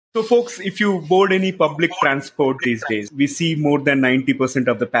So folks, if you board any public transport these days, we see more than 90%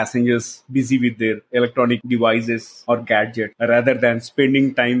 of the passengers busy with their electronic devices or gadget rather than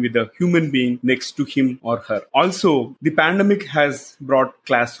spending time with a human being next to him or her. Also, the pandemic has brought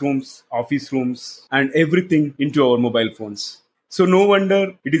classrooms, office rooms, and everything into our mobile phones. So no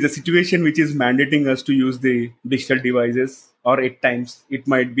wonder it is a situation which is mandating us to use the digital devices, or at times it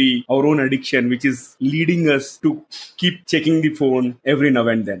might be our own addiction which is leading us to keep checking the phone every now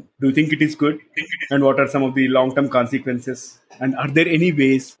and then. Do you think it is good? And what are some of the long-term consequences? And are there any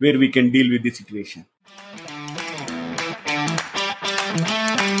ways where we can deal with the situation?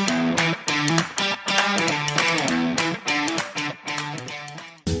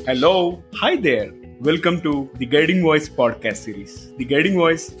 Hello. Hi there. Welcome to the Guiding Voice podcast series, The Guiding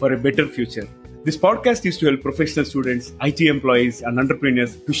Voice for a Better Future. This podcast is to help professional students, IT employees, and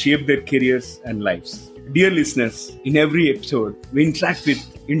entrepreneurs to shape their careers and lives. Dear listeners, in every episode, we interact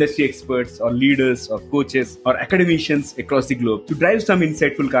with industry experts or leaders or coaches or academicians across the globe to drive some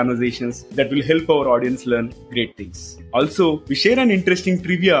insightful conversations that will help our audience learn great things. Also, we share an interesting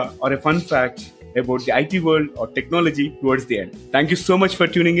trivia or a fun fact about the IT world or technology towards the end. Thank you so much for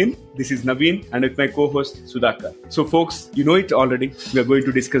tuning in. This is Naveen and with my co-host Sudhakar. So folks, you know it already. We are going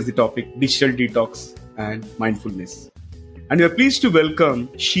to discuss the topic digital detox and mindfulness. And we are pleased to welcome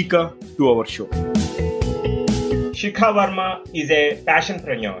Shikha to our show. Shikha Verma is a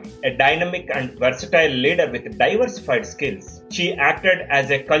passionpreneur, a dynamic and versatile leader with diversified skills. She acted as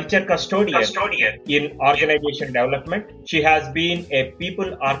a culture custodian in organization development. She has been a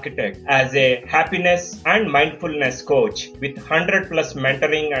people architect as a happiness and mindfulness coach with 100 plus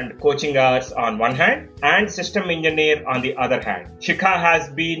mentoring and coaching hours on one hand and system engineer on the other hand. Shikha has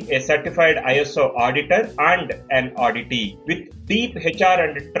been a certified ISO Auditor and an Auditee with deep HR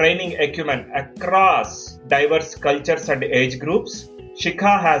and training acumen across diverse cultures and age groups.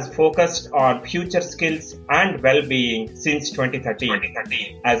 Shikha has focused on future skills and well-being since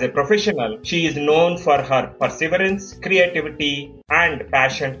 2013. As a professional, she is known for her perseverance, creativity, and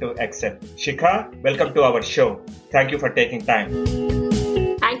passion to excel. Shikha, welcome to our show. Thank you for taking time.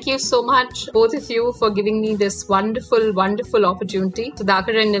 Thank you so much, both of you, for giving me this wonderful, wonderful opportunity.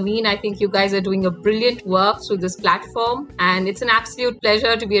 Sudhakar and Naveen, I think you guys are doing a brilliant work through this platform. And it's an absolute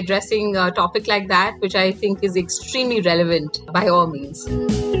pleasure to be addressing a topic like that, which I think is extremely relevant by all means.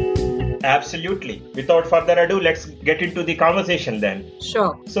 Absolutely. Without further ado, let's get into the conversation then.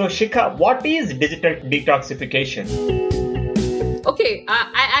 Sure. So, Shikha, what is digital detoxification? Okay,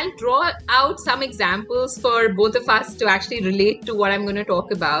 I'll draw out some examples for both of us to actually relate to what I'm going to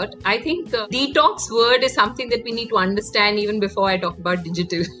talk about. I think detox word is something that we need to understand even before I talk about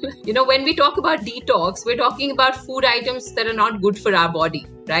digital. When we talk about detox, we're talking about food items that are not good for our body,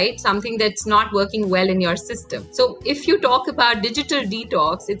 right? Something that's not working well in your system. So if you talk about digital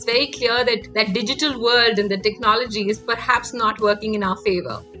detox, it's very clear that that digital world and the technology is perhaps not working in our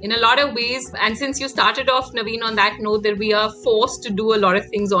favor in a lot of ways. And since you started off, Naveen, on that note, that we are forced to do a lot of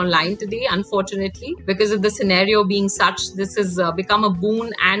things online today, unfortunately, because of the scenario being such, this has become a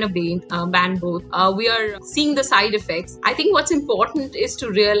boon and a ban both. We are seeing the side effects. I think what's important is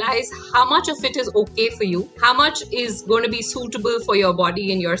to realize how much of it is okay for you, how much is going to be suitable for your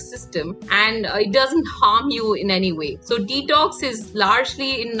body and your system, and it doesn't harm you in any way. So detox is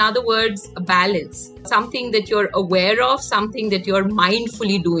largely, in other words, a balance, something that you're aware of, something that you're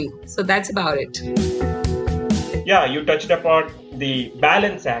mindfully doing. So that's about it. Yeah, you touched upon the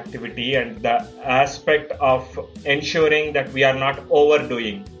balance activity and the aspect of ensuring that we are not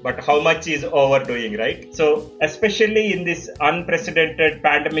overdoing, but how much is overdoing, right? So especially in this unprecedented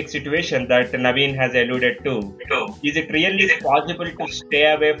pandemic situation that Naveen has alluded to, is it really possible to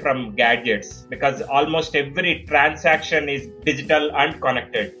stay away from gadgets? Because almost every transaction is digital and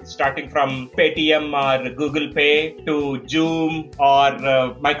connected, starting from Paytm or Google Pay to Zoom or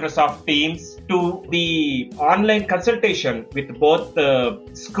Microsoft Teams to the online consultation with both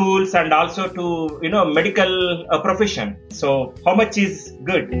schools and also to medical profession. So how much is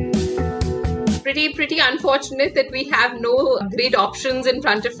good? Pretty unfortunate that we have no great options in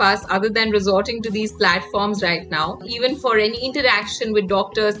front of us other than resorting to these platforms right now. Even for any interaction with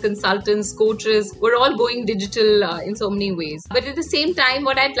doctors, consultants, coaches, we're all going digital in so many ways. But at the same time,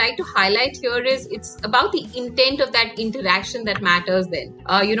 what I'd like to highlight here is it's about the intent of that interaction that matters then.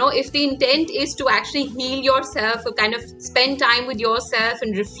 If the intent is to actually heal yourself or kind of spend time with yourself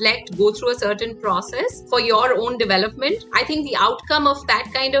and reflect, go through a certain process for your own development, I think the outcome of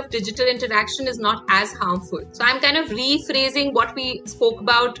that kind of digital interaction is not as harmful. So I'm kind of rephrasing what we spoke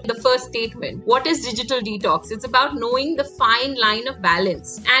about in the first statement. What is digital detox? It's about knowing the fine line of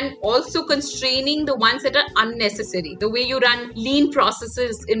balance and also constraining the ones that are unnecessary. The way you run lean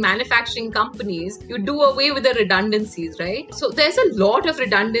processes in manufacturing companies, you do away with the redundancies, right? So there's a lot of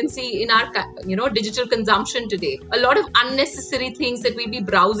redundancy in our, digital consumption today. A lot of unnecessary things that we be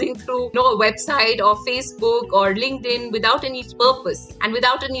browsing through, a website or Facebook or LinkedIn without any purpose and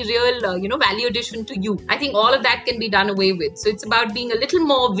without any real, value addition to you. I think all of that can be done away with. So it's about being a little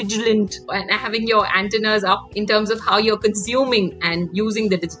more vigilant and having your antennas up in terms of how you're consuming and using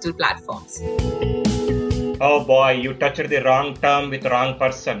the digital platforms. Oh boy, you touched the wrong term with the wrong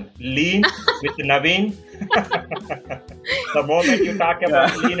person. Lean with Naveen. The moment you talk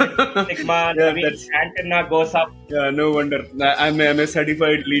about Lean and Six Sigma, Naveen's antenna goes up. Yeah, no wonder. I'm a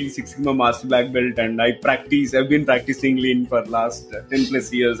certified Lean Six Sigma Master Black Belt, and I've been practicing Lean for last 10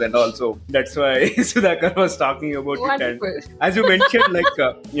 plus years, and also that's why Sudhakar was talking about Wonderful. it. And as you mentioned,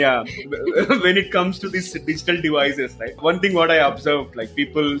 when it comes to these digital devices, right? One thing what I observed, like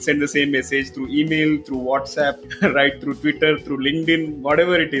people send the same message through email, through WhatsApp, right, through Twitter, through LinkedIn,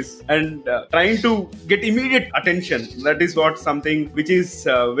 whatever it is, and trying to get immediate attention. That is what something which is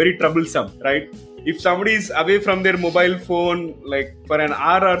very troublesome, right? If somebody is away from their mobile phone like for an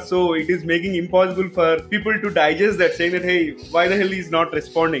hour or so, it is making impossible for people to digest that, saying that, hey, why the hell he's not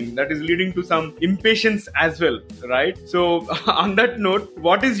responding? That is leading to some impatience as well, right? So on that note,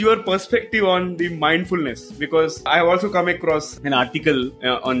 what is your perspective on the mindfulness? Because I have also come across an article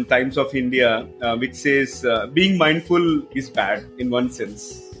on Times of India which says being mindful is bad in one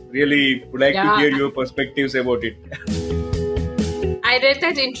sense. Really would like to hear your perspectives about it. I read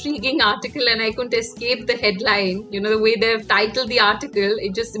that intriguing article and I couldn't escape the headline. The way they've titled the article,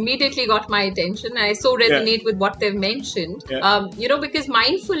 it just immediately got my attention. And I so resonate with what they've mentioned. Because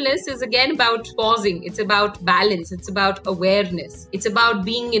mindfulness is again about pausing. It's about balance. It's about awareness. It's about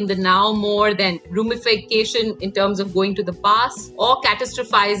being in the now more than rumification in terms of going to the past or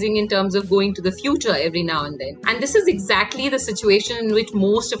catastrophizing in terms of going to the future every now and then. And this is exactly the situation in which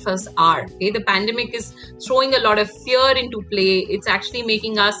most of us are. Okay? The pandemic is throwing a lot of fear into play. It's actually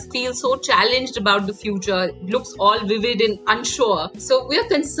making us feel so challenged about the future. It looks all vivid and unsure. So we're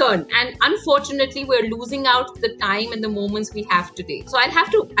concerned. And unfortunately, we're losing out the time and the moments we have today. So I'll have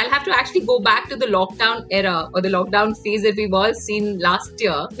to actually go back to the lockdown era or the lockdown phase that we've all seen last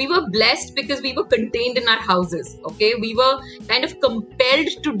year. We were blessed because we were contained in our houses. Okay. We were kind of compelled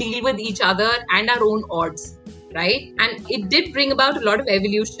to deal with each other and our own odds. Right? And it did bring about a lot of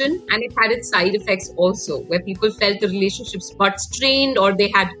evolution, and it had its side effects also, where people felt the relationships got strained or they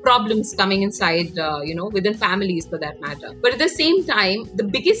had problems coming inside, within families for that matter. But at the same time, the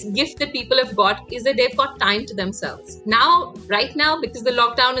biggest gift that people have got is that they've got time to themselves. Right now, because the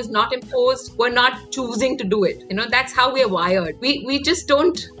lockdown is not imposed, we're not choosing to do it. That's how we are wired. We just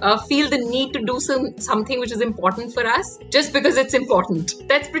don't feel the need to do something which is important for us just because it's important.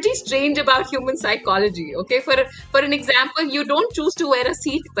 That's pretty strange about human psychology. Okay, for an example, you don't choose to wear a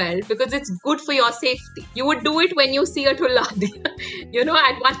seat belt because it's good for your safety. You would do it when you see a tulladi,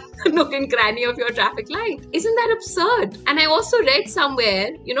 at one nook and cranny of your traffic light. Isn't that absurd? And I also read somewhere,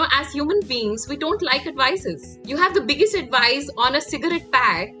 as human beings, we don't like advices. You have the biggest advice on a cigarette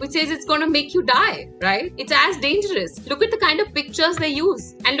pack, which says it's going to make you die, right? It's as dangerous. Look at the kind of pictures they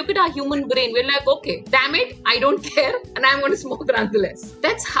use and look at our human brain. We're like, okay, damn it, I don't care and I'm going to smoke nonetheless.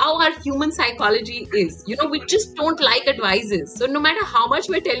 That's how our human psychology is. We just don't like advices. So no matter how much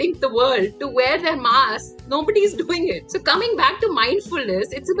we're telling the world to wear their masks, nobody's doing it. So coming back to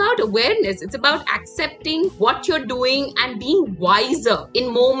mindfulness, it's about awareness. It's about accepting what you're doing and being wiser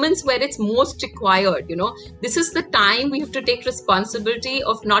in moments where it's most required. This is the time we have to take responsibility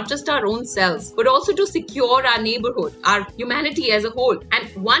of not just our own selves, but also to secure our neighborhood, our humanity as a whole. And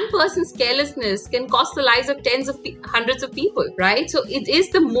one person's carelessness can cost the lives of hundreds of people, right? So it is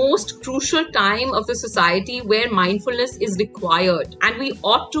the most crucial time of the society where mindfulness is required. And we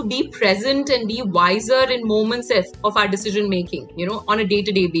ought to be present and be wiser in moments of our decision making, on a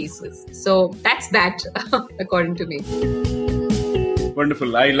day-to-day basis. So that's that, according to me.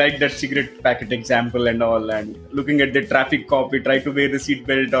 Wonderful. I like that cigarette packet example and all. And looking at the traffic cop, we try to wear the seat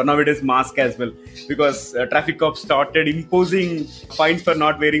belt or nowadays mask as well, because traffic cops started imposing fines for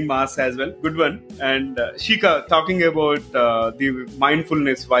not wearing masks as well. Good one. And Shikha, talking about the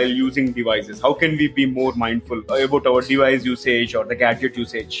mindfulness while using devices. How can we be more mindful about our device usage or the gadget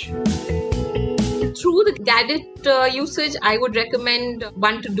usage? through the gadget usage, I would recommend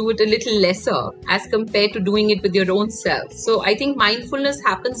one to do it a little lesser as compared to doing it with your own self. So I think mindfulness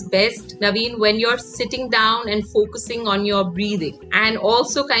happens best, Naveen, when you're sitting down and focusing on your breathing and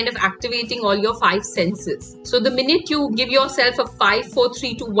also kind of activating all your 5 senses. So the minute you give yourself a 5, 4,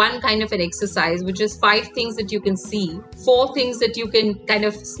 3, 2, 1 kind of an exercise, which is 5 things that you can see, 4 things that you can kind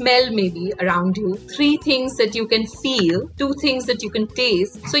of smell maybe around you, 3 things that you can feel, 2 things that you can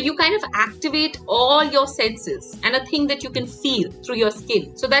taste. So you kind of activate all your senses and a thing that you can feel through your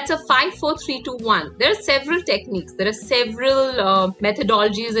skin. So that's a 5, 4, 3, 2, 1. There are several techniques. There are several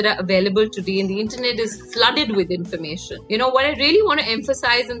methodologies that are available today, and the internet is flooded with information. What I really want to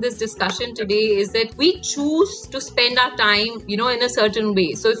emphasize in this discussion today is that we choose to spend our time, in a certain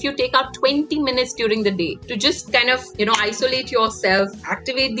way. So if you take out 20 minutes during the day to just kind of, isolate yourself,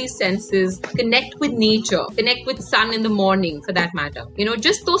 activate these senses, connect with nature, connect with sun in the morning for that matter,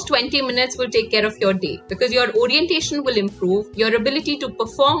 just those 20 minutes will take care of your day, because your orientation will improve, your ability to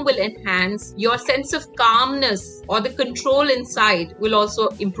perform will enhance, your sense of calmness or the control inside will also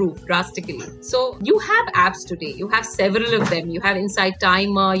improve drastically. So you have apps today. You have several of them. You have Insight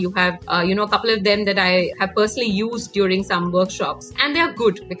Timer. You have, a couple of them that I have personally used during some workshops. And they're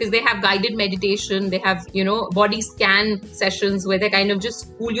good because they have guided meditation. They have, body scan sessions where they kind of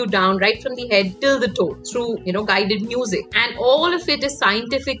just cool you down right from the head till the toe through, guided music. And all of it is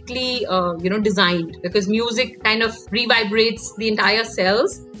scientifically, designed, because music kind of revibrates the entire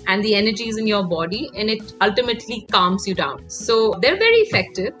cells and the energies in your body, and it ultimately calms you down. So they're very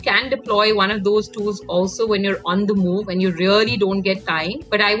effective. Can deploy one of those tools also when you're on the move and you really don't get time.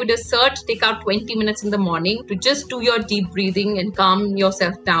 But I would assert, take out 20 minutes in the morning to just do your deep breathing and calm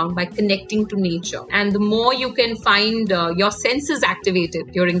yourself down by connecting to nature. And the more you can find your senses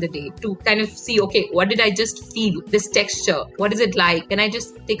activated during the day to kind of see, okay, what did I just feel? This texture, what is it like? Can I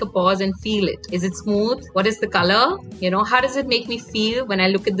just take a pause and feel it? Is it smooth? What is the color? How does it make me feel when I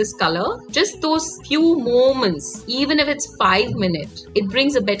look at this color? Just those few moments, even if it's 5 minutes, it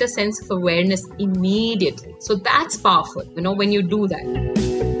brings a better sense of awareness immediately. So that's powerful, when you do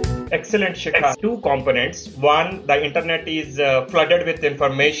that. Excellent, Shikha. 2 components. One, the internet is flooded with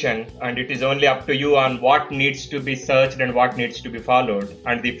information, and it is only up to you on what needs to be searched and what needs to be followed.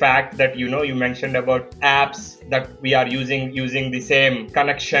 And the fact that, you mentioned about apps that we are using the same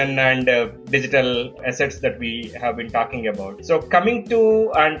connection and digital assets that we have been talking about. So coming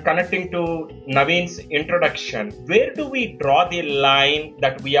to and connecting to Naveen's introduction, where do we draw the line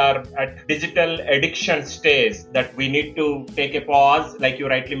that we are at digital addiction stage, that we need to take a pause, like you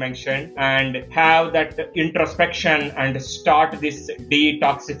rightly mentioned, and have that introspection and start this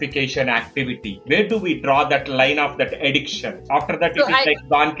detoxification activity? Where do we draw that line of that addiction? After that, it is like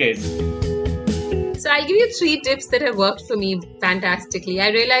gone case. So I'll give you 3 tips that have worked for me fantastically. I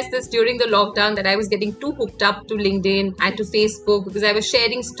realized this during the lockdown that I was getting too hooked up to LinkedIn and to Facebook because I was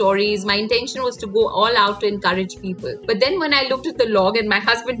sharing stories. My intention was to go all out to encourage people. But then when I looked at the log, and my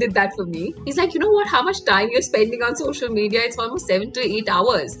husband did that for me, he's like, you know what, how much time you're spending on social media? It's almost 7 to 8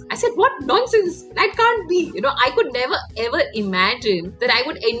 hours. I said, what nonsense? That can't be. I could never ever imagine that I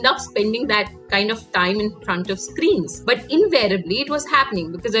would end up spending that kind of time in front of screens. But invariably it was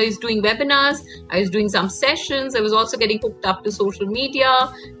happening because I was doing webinars, I was doing some sessions, I was also getting hooked up to social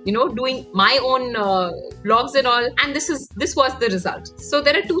media, doing my own blogs and all. And this was the result. So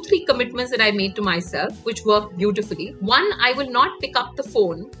there are 2-3 commitments that I made to myself, which worked beautifully. One, I will not pick up the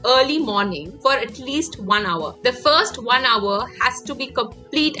phone early morning for at least 1 hour. The first 1 hour has to be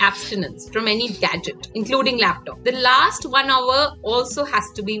complete abstinence from any gadget, including laptop. The last 1 hour also has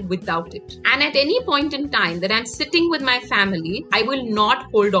to be without it. And at any point in time that I'm sitting with my family, I will not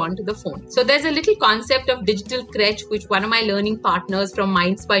hold on to the phone. So there's a little concept of digital Creche, which one of my learning partners from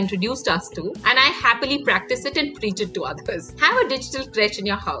MindSpa introduced us to, and I happily practice it and preach it to others. Have a digital Creche in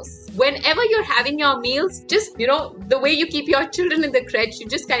your house. Whenever you're having your meals, just, the way you keep your children in the Creche, you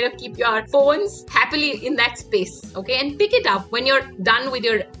just kind of keep your phones happily in that space, okay? And pick it up when you're done with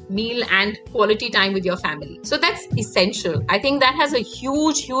your meal and quality time with your family. So that's essential. I think that has a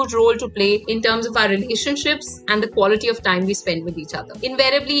huge role to play in terms of our relationships and the quality of time we spend with each other.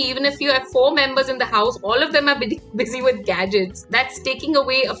 Invariably, even if you have 4 members in the house, all of them are busy with gadgets. That's taking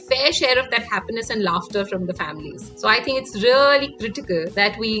away a fair share of that happiness and laughter from the families. So I think it's really critical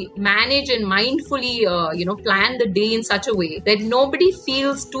that we manage and mindfully, plan the day in such a way that nobody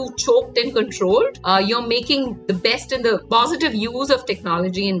feels too choked and controlled. You're making the best and the positive use of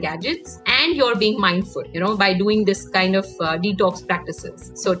technology and gadgets, and you're being mindful, by doing this kind of detox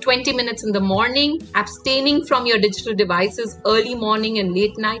practices. So 20 minutes in the morning, abstaining from your digital devices early morning and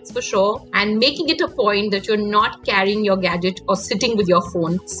late nights for sure, and making it a point that you're not carrying your gadget or sitting with your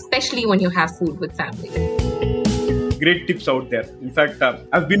phone, especially when you have food with family. Great tips out there. In fact,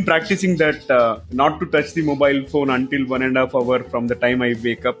 I've been practicing that not to touch the mobile phone until 1.5 hours from the time I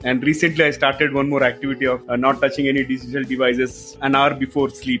wake up. And recently I started one more activity of not touching any digital devices an hour before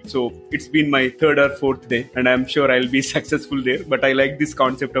sleep. So it's been my third or fourth day, and I'm sure I'll be successful there. But I like this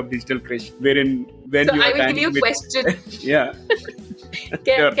concept of digital creche, wherein when so you I will give you a question. Yeah.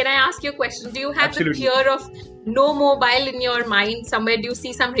 Can I ask you a question? Do you have Absolutely. the fear of no mobile in your mind somewhere? Do you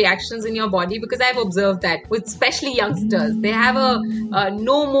see some reactions in your body? Because I've observed that with especially youngsters, they have a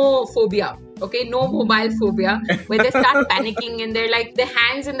no more phobia. Okay, no mobile phobia, where they start panicking and they're like, their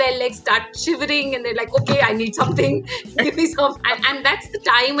hands and their legs start shivering and they're like, okay, I need something, give me some. And that's the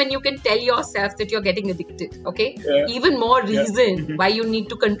time when you can tell yourself that you're getting addicted. Okay, even more reason why you need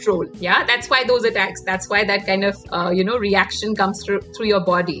to control. Yeah, that's why those attacks, that's why that kind of, reaction comes through your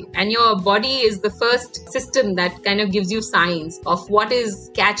body. And your body is the first system that kind of gives you signs of what is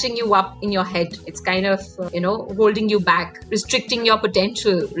catching you up in your head. It's kind of, holding you back, restricting your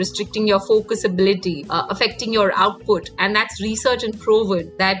potential, restricting your focus ability, affecting your output. And that's research and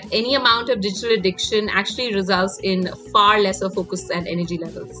proven that any amount of digital addiction actually results in far lesser focus and energy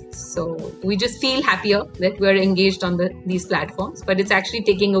levels. So we just feel happier that we're engaged on these platforms, but it's actually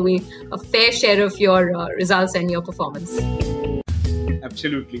taking away a fair share of your results and your performance.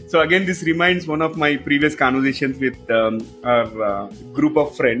 Absolutely. So again, this reminds one of my previous conversations with our group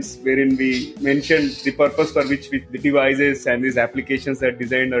of friends, wherein we mentioned the purpose for which the devices and these applications are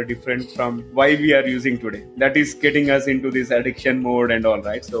designed are different from why we are using today. That is getting us into this addiction mode and all,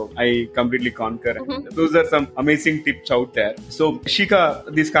 right? So I completely concur. Those are some amazing tips out there. So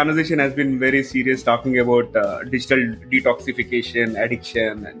Shikha, this conversation has been very serious, talking about digital detoxification,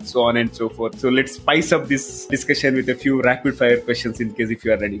 addiction, and so on and so forth. So let's spice up this discussion with a few rapid fire questions in case if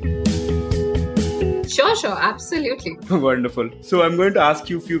you are ready. Sure, absolutely. Wonderful. So I'm going to ask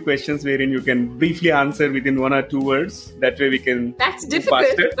you a few questions wherein you can briefly answer within 1 or 2 words. That way we can. That's difficult,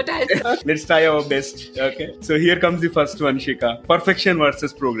 but let's try our best. Okay. So here comes the first one, Shikha. Perfection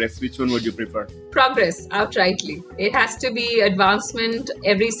versus progress. Which one would you prefer? Progress, outrightly. It has to be advancement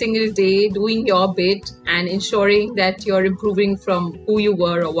every single day, doing your bit and ensuring that you're improving from who you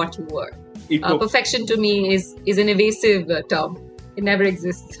were or what you were. Perfection to me is an evasive term. It never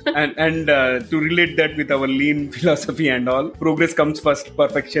exists. and to relate that with our lean philosophy and all, progress comes first,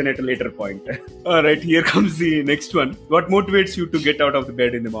 perfection at a later point. All right, here comes the next one. What motivates you to get out of the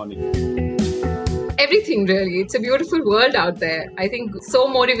bed in the morning? Everything, really. It's a beautiful world out there. I think so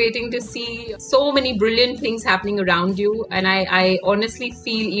motivating to see so many brilliant things happening around you. And I honestly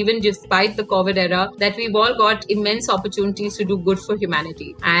feel, even despite the COVID era, that we've all got immense opportunities to do good for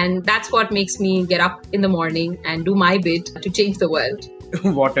humanity. And that's what makes me get up in the morning and do my bit to change the world.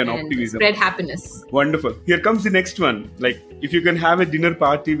 What an and optimism. Spread happiness. Wonderful. Here comes the next one. Like, if you can have a dinner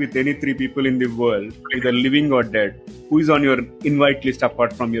party with any 3 people in the world, either living or dead, who is on your invite list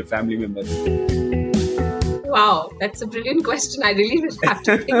apart from your family members? Wow, that's a brilliant question. I really have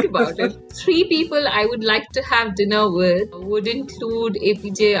to think about it. 3 people I would like to have dinner with would include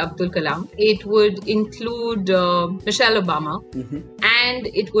APJ Abdul Kalam. It would include Michelle Obama. And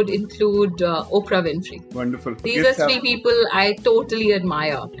it would include Oprah Winfrey. Wonderful. These are 3 people I totally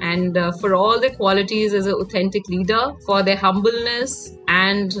admire. And for all their qualities as an authentic leader, for their humbleness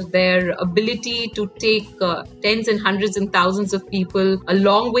and their ability to take tens and hundreds and thousands of people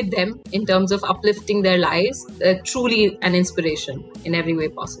along with them in terms of uplifting their lives, truly an inspiration in every way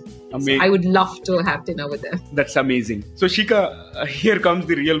possible. So I would love to have dinner with them. That's amazing. So Shikha, here comes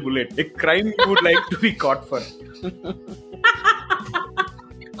the real bullet. A crime you would like to be caught for.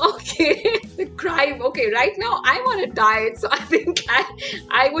 Okay, the crime. Okay, right now I'm on a diet, so I think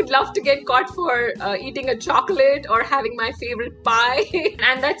I would love to get caught for eating a chocolate or having my favorite pie.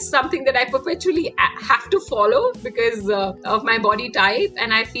 And that's something that I perpetually have to follow because of my body type.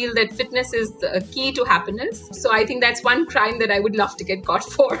 And I feel that fitness is the key to happiness. So I think that's one crime that I would love to get caught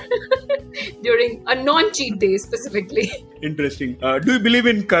for during a non-cheat day specifically. Interesting. Do you believe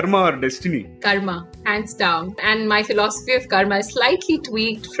in karma or destiny? Karma, hands down. And my philosophy of karma is slightly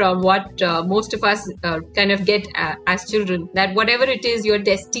tweaked from what most of us kind of get as children. That whatever it is, you're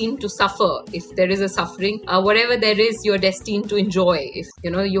destined to suffer if there is a suffering. Whatever there is, you're destined to enjoy if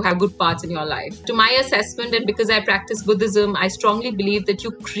you have good parts in your life. To my assessment, and because I practice Buddhism, I strongly believe that you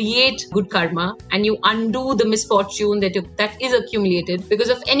create good karma and you undo the misfortune that is accumulated because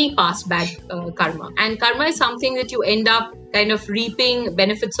of any past bad karma. And karma is something that you end up up kind of reaping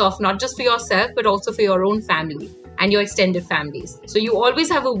benefits of not just for yourself, but also for your own family and your extended families. So you always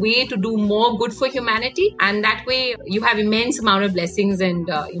have a way to do more good for humanity, and that way you have immense amount of blessings and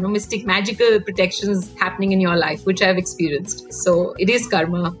mystic magical protections happening in your life, which I've experienced. So it is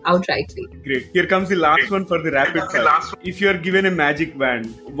karma outrightly. Great. Here comes the last one for the rapid fire. If you are given a magic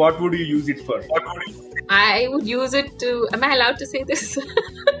wand, what would you use it for? I would use it to, am I allowed to say this?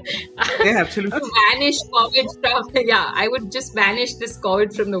 Yeah, absolutely. To vanish COVID I would just vanish this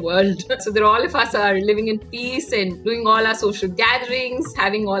COVID from the world. So that all of us are living in peace and doing all our social gatherings,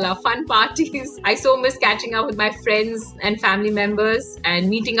 having all our fun parties. I so miss catching up with my friends and family members and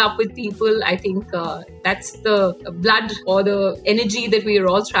meeting up with people. I think that's the blood or the energy that we are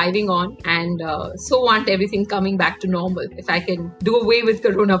all thriving on, and so want everything coming back to normal if I can do away with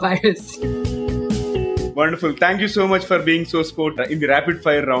coronavirus. Wonderful. Thank you so much for being so sport in the rapid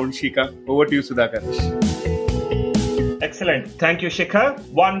fire round, Shikha. Over to you, Sudhakar. Excellent. Thank you, Shikha.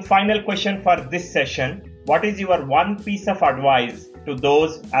 One final question for this session. What is your one piece of advice to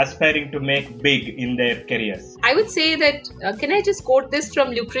those aspiring to make big in their careers? I would say that, can I just quote this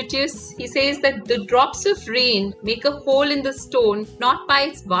from Lucretius? He says that the drops of rain make a hole in the stone, not by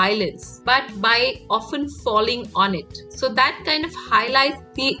its violence, but by often falling on it. So that kind of highlights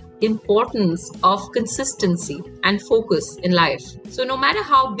the importance of consistency and focus in life. So no matter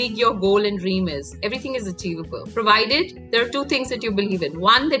how big your goal and dream is, everything is achievable, provided there are two things that you believe in.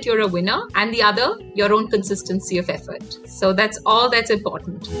 One, that you're a winner, and the other, your own consistency of effort. So that's all that's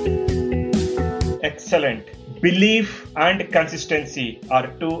important. Excellent. Belief and consistency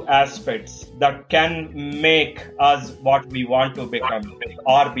are two aspects that can make us what we want to become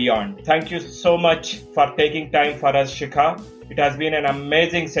or beyond. Thank you so much for taking time for us, Shikha. It has been an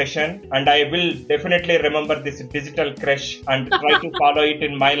amazing session, and I will definitely remember this digital Creche and try to follow it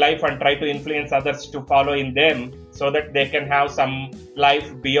in my life and try to influence others to follow in them so that they can have some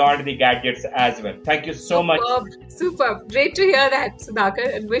life beyond the gadgets as well. Thank you so much. Superb. Great to hear that,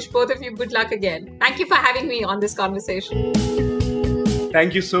 Sudhakar, and wish both of you good luck again. Thank you for having me on this conversation.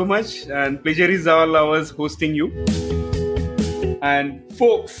 Thank you so much, and pleasure is all ours hosting you. And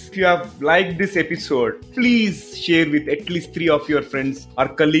folks, if you have liked this episode, please share with at least 3 of your friends or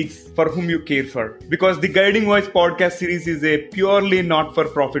colleagues for whom you care for. Because the Guiding Voice podcast series is a purely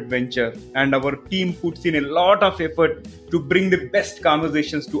not-for-profit venture, and our team puts in a lot of effort to bring the best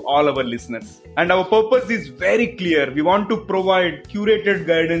conversations to all our listeners. And our purpose is very clear. We want to provide curated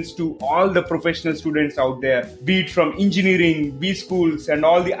guidance to all the professional students out there, be it from engineering, B schools, and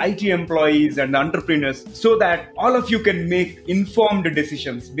all the IT employees and entrepreneurs, so that all of you can make informed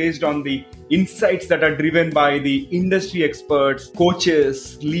decisions based on the insights that are driven by the industry experts,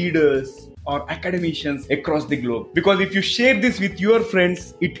 coaches, leaders, or academicians across the globe. Because if you share this with your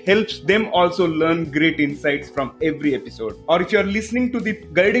friends, it helps them also learn great insights from every episode. Or if you're listening to the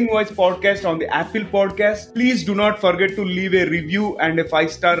Guiding Voice podcast on the Apple podcast, please do not forget to leave a review and a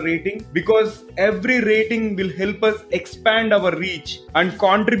 5-star rating, because every rating will help us expand our reach and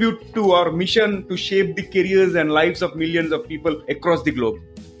contribute to our mission to shape the careers and lives of millions of people across the globe.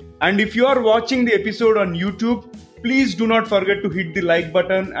 And if you are watching the episode on YouTube, please do not forget to hit the like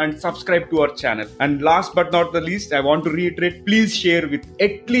button and subscribe to our channel. And last but not the least, I want to reiterate, please share with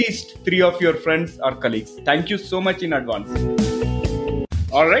at least 3 of your friends or colleagues. Thank you so much in advance.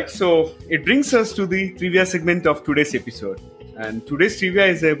 Alright, so it brings us to the trivia segment of today's episode. And today's trivia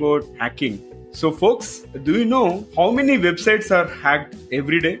is about hacking. So folks, do you know how many websites are hacked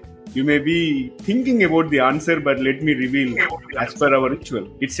every day? You may be thinking about the answer, but let me reveal as per our ritual.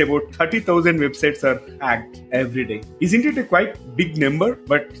 It's about 30,000 websites are hacked every day. Isn't it a quite big number?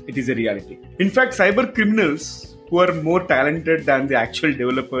 But it is a reality. In fact, cyber criminals who are more talented than the actual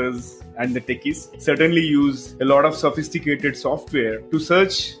developers and the techies certainly use a lot of sophisticated software to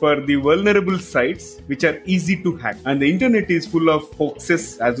search for the vulnerable sites which are easy to hack. And the internet is full of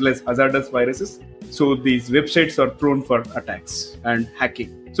hoaxes as well as hazardous viruses. So these websites are prone for attacks and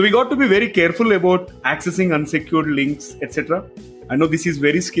hacking. So we got to be very careful about accessing unsecured links, etc. I know this is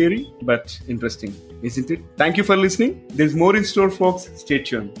very scary, but interesting, isn't it? Thank you for listening. There's more in store, folks. Stay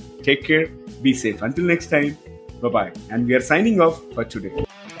tuned. Take care. Be safe. Until next time. Bye-bye. And we are signing off for today.